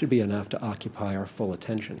 and that should be enough to occupy our full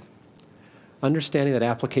attention. Understanding that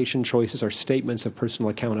application choices are statements of personal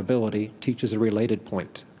accountability teaches a related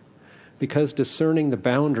point. Because discerning the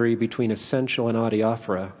boundary between essential and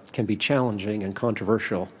adiaphora can be challenging and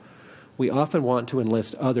controversial, we often want to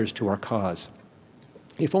enlist others to our cause.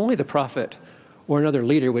 If only the prophet or another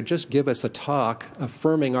leader would just give us a talk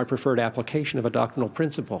affirming our preferred application of a doctrinal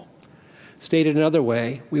principle. Stated another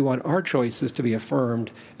way, we want our choices to be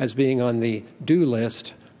affirmed as being on the do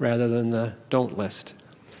list rather than the don't list.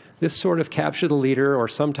 This sort of capture the leader, or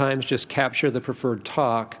sometimes just capture the preferred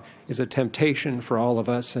talk, is a temptation for all of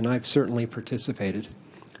us, and I've certainly participated.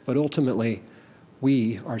 But ultimately,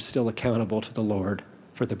 we are still accountable to the Lord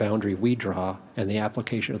for the boundary we draw and the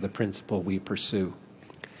application of the principle we pursue.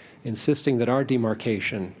 Insisting that our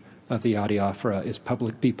demarcation of the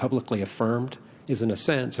adiaphora be publicly affirmed is, in a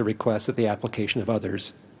sense, a request that the application of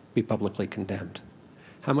others be publicly condemned.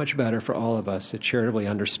 How much better for all of us to charitably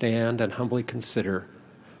understand and humbly consider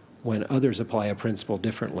when others apply a principle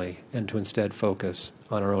differently and to instead focus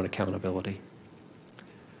on our own accountability.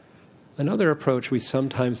 Another approach we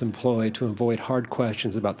sometimes employ to avoid hard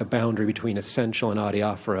questions about the boundary between essential and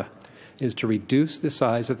adiaphora is to reduce the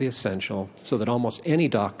size of the essential so that almost any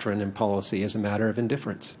doctrine and policy is a matter of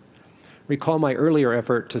indifference. Recall my earlier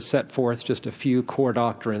effort to set forth just a few core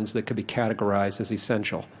doctrines that could be categorized as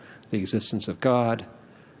essential: the existence of God,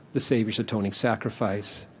 the Savior's atoning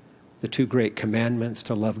sacrifice, the two great commandments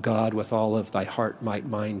to love God with all of thy heart, might,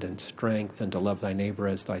 mind, and strength, and to love thy neighbor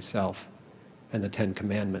as thyself, and the 10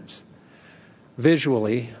 Commandments.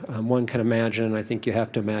 Visually, one can imagine, and I think you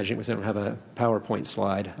have to imagine because I don't have a PowerPoint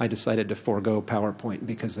slide. I decided to forego PowerPoint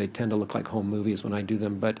because they tend to look like home movies when I do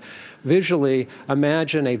them. But visually,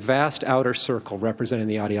 imagine a vast outer circle representing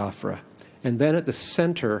the adiaphora. And then at the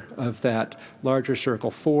center of that larger circle,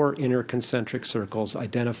 4 inner concentric circles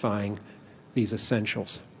identifying these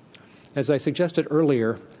essentials. As I suggested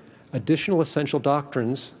earlier, additional essential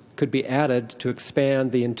doctrines could be added to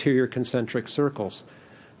expand the interior concentric circles.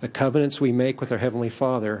 The covenants we make with our Heavenly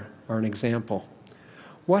Father are an example.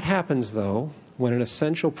 What happens, though, when an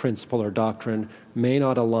essential principle or doctrine may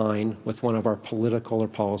not align with one of our political or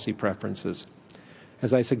policy preferences?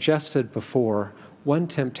 As I suggested before, one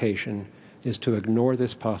temptation is to ignore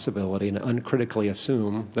this possibility and uncritically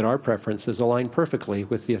assume that our preferences align perfectly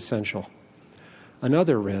with the essential.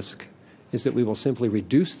 Another risk is that we will simply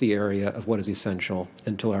reduce the area of what is essential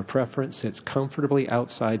until our preference sits comfortably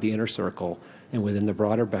outside the inner circle and within the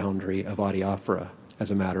broader boundary of adiaphora as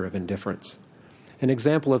a matter of indifference. An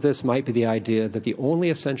example of this might be the idea that the only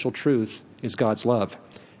essential truth is God's love,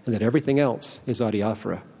 and that everything else is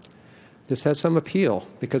adiaphora. This has some appeal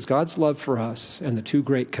because God's love for us and the 2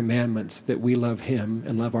 great commandments that we love Him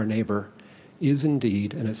and love our neighbor is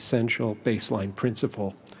indeed an essential baseline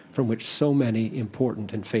principle from which so many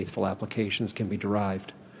important and faithful applications can be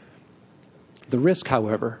derived. The risk,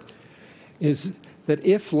 however, is that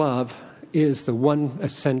if love is the one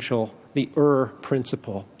essential, the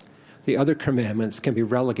principle, the other commandments can be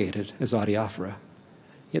relegated as adiaphora.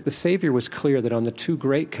 Yet the Savior was clear that on the 2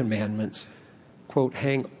 great commandments, quote,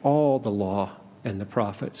 hang all the law and the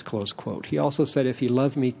prophets, close quote. He also said, if ye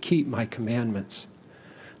love me, keep my commandments.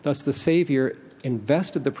 Thus the Savior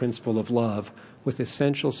invested the principle of love with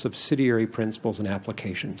essential subsidiary principles and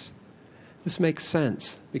applications. This makes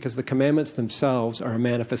sense because the commandments themselves are a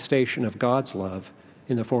manifestation of God's love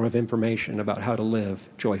in the form of information about how to live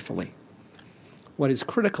joyfully. What is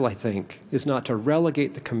critical, I think, is not to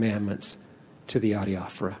relegate the commandments to the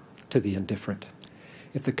adiaphora, to the indifferent.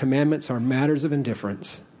 If the commandments are matters of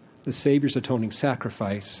indifference, the Savior's atoning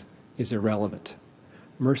sacrifice is irrelevant.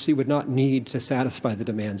 Mercy would not need to satisfy the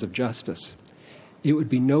demands of justice. It would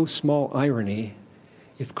be no small irony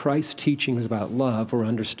if Christ's teachings about love were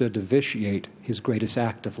understood to vitiate his greatest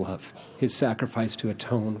act of love, his sacrifice to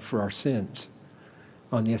atone for our sins,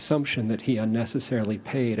 on the assumption that he unnecessarily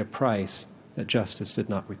paid a price that justice did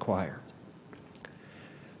not require.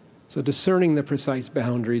 So discerning the precise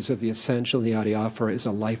boundaries of the essential and the adiaphora is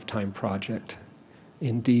a lifetime project.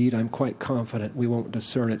 Indeed, I'm quite confident we won't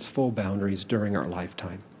discern its full boundaries during our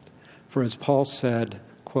lifetime. For as Paul said,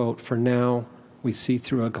 quote, for now we see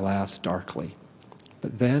through a glass darkly,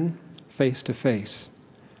 but then face to face.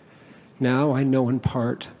 Now I know in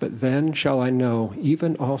part, but then shall I know,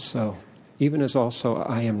 even as also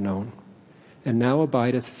I am known. And now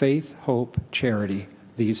abideth faith, hope, charity,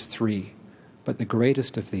 these 3. But the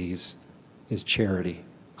greatest of these is charity,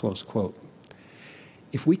 close quote.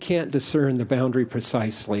 If we can't discern the boundary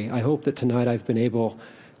precisely, I hope that tonight I've been able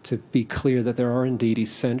to be clear that there are indeed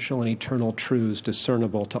essential and eternal truths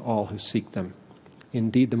discernible to all who seek them.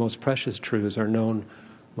 Indeed, the most precious truths are known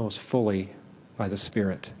most fully by the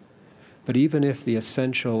Spirit. But even if the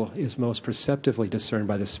essential is most perceptively discerned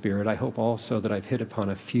by the Spirit, I hope also that I've hit upon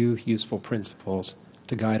a few useful principles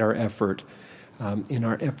to guide our effort, in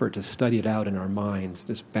our effort to study it out in our minds,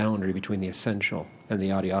 this boundary between the essential and the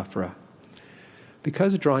adiaphora.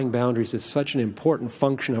 Because drawing boundaries is such an important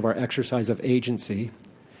function of our exercise of agency,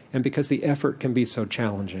 and because the effort can be so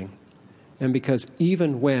challenging, and because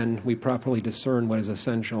even when we properly discern what is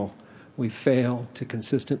essential, we fail to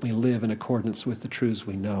consistently live in accordance with the truths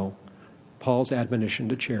we know, Paul's admonition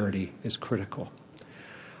to charity is critical.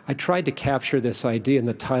 I tried to capture this idea in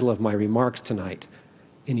the title of my remarks tonight.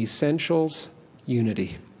 In essentials,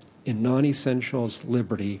 unity. In non-essentials,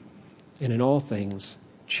 liberty. And in all things,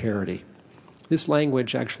 charity. This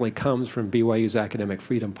language actually comes from BYU's academic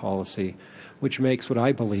freedom policy, which makes what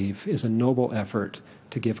I believe is a noble effort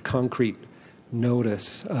to give concrete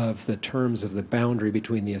notice of the terms of the boundary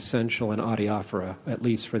between the essential and adiaphora, at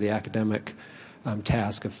least for the academic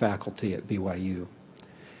task of faculty at BYU.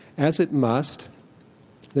 As it must,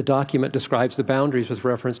 the document describes the boundaries with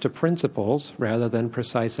reference to principles rather than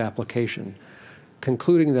precise application,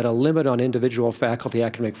 concluding that a limit on individual faculty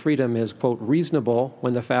academic freedom is, quote, reasonable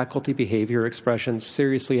when the faculty behavior or expression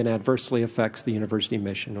seriously and adversely affects the university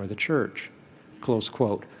mission or the church, close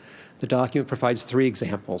quote. The document provides 3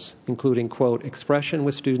 examples, including, quote, expression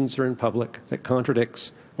with students or in public that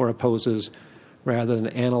contradicts or opposes rather than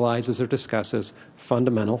analyzes or discusses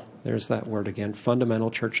fundamental, there's that word again, fundamental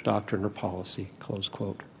church doctrine or policy, close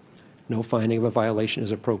quote. No finding of a violation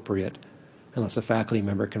is appropriate unless a faculty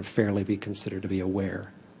member can fairly be considered to be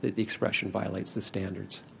aware that the expression violates the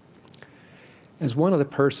standards. As one of the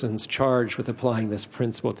persons charged with applying this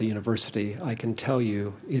principle at the university, I can tell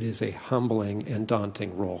you it is a humbling and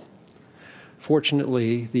daunting role.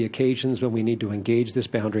 Fortunately, the occasions when we need to engage this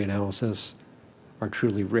boundary analysis are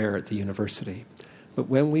truly rare at the university. But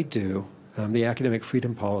when we do, the Academic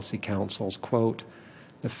Freedom Policy counsels, quote,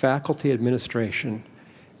 the faculty administration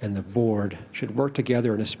and the board should work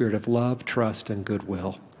together in a spirit of love, trust, and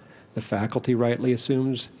goodwill. The faculty rightly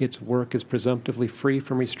assumes its work is presumptively free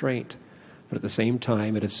from restraint, but at the same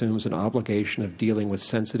time it assumes an obligation of dealing with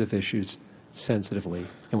sensitive issues sensitively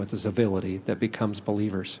and with the civility that becomes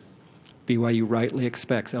believers. BYU rightly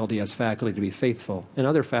expects LDS faculty to be faithful and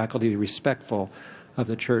other faculty to be respectful of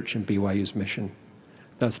the church and BYU's mission.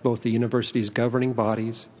 Thus, both the university's governing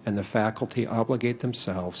bodies and the faculty obligate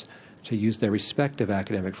themselves to use their respective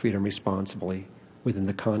academic freedom responsibly within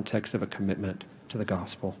the context of a commitment to the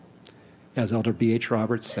gospel. As Elder B.H.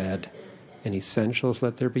 Roberts said, in essentials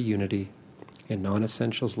let there be unity, in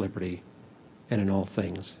non-essentials liberty, and in all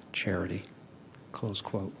things charity. Close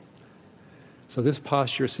quote. So this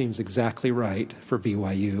posture seems exactly right for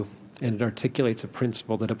BYU, and it articulates a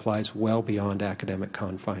principle that applies well beyond academic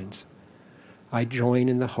confines. I join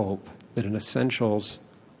in the hope that in essentials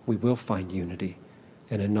we will find unity,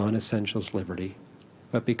 and in non-essentials liberty,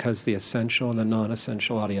 but because the essential and the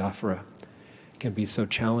non-essential adiaphora can be so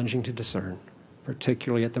challenging to discern,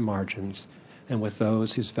 particularly at the margins, and with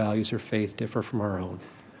those whose values or faith differ from our own,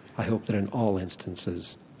 I hope that in all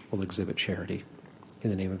instances we'll exhibit charity. In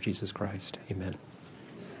the name of Jesus Christ, amen.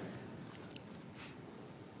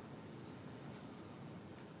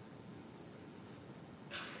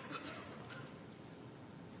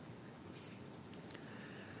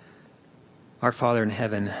 Our Father in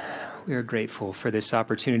heaven, we are grateful for this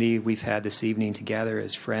opportunity we've had this evening to gather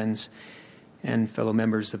as friends and fellow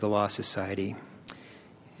members of the Law Society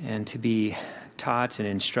and to be taught and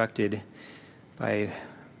instructed by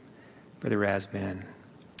Brother Rasband.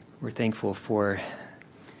 We're thankful for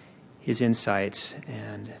his insights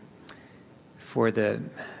and for the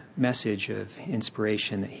message of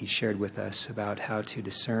inspiration that he shared with us about how to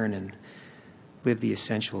discern and live the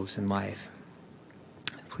essentials in life.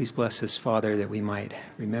 Please bless us, Father, that we might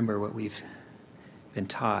remember what we've been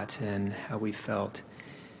taught and how we felt,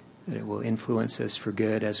 that it will influence us for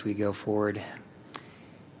good as we go forward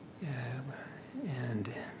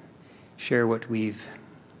and share what we've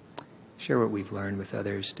learned with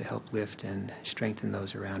others to help lift and strengthen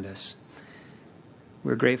those around us.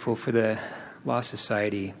 We're grateful for the Law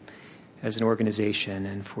Society as an organization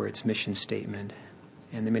and for its mission statement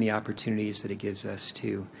and the many opportunities that it gives us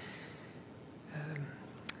to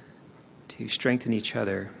strengthen each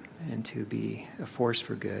other and to be a force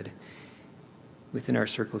for good within our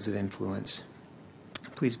circles of influence.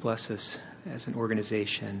 Please bless us as an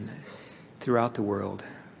organization throughout the world,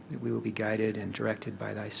 that we will be guided and directed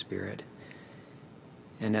by Thy Spirit.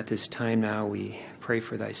 And at this time now, we pray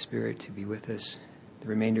for Thy Spirit to be with us the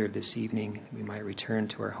remainder of this evening, that we might return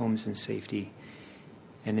to our homes in safety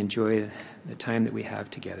and enjoy the time that we have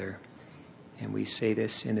together. And we say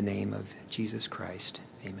this in the name of Jesus Christ.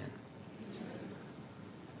 Amen.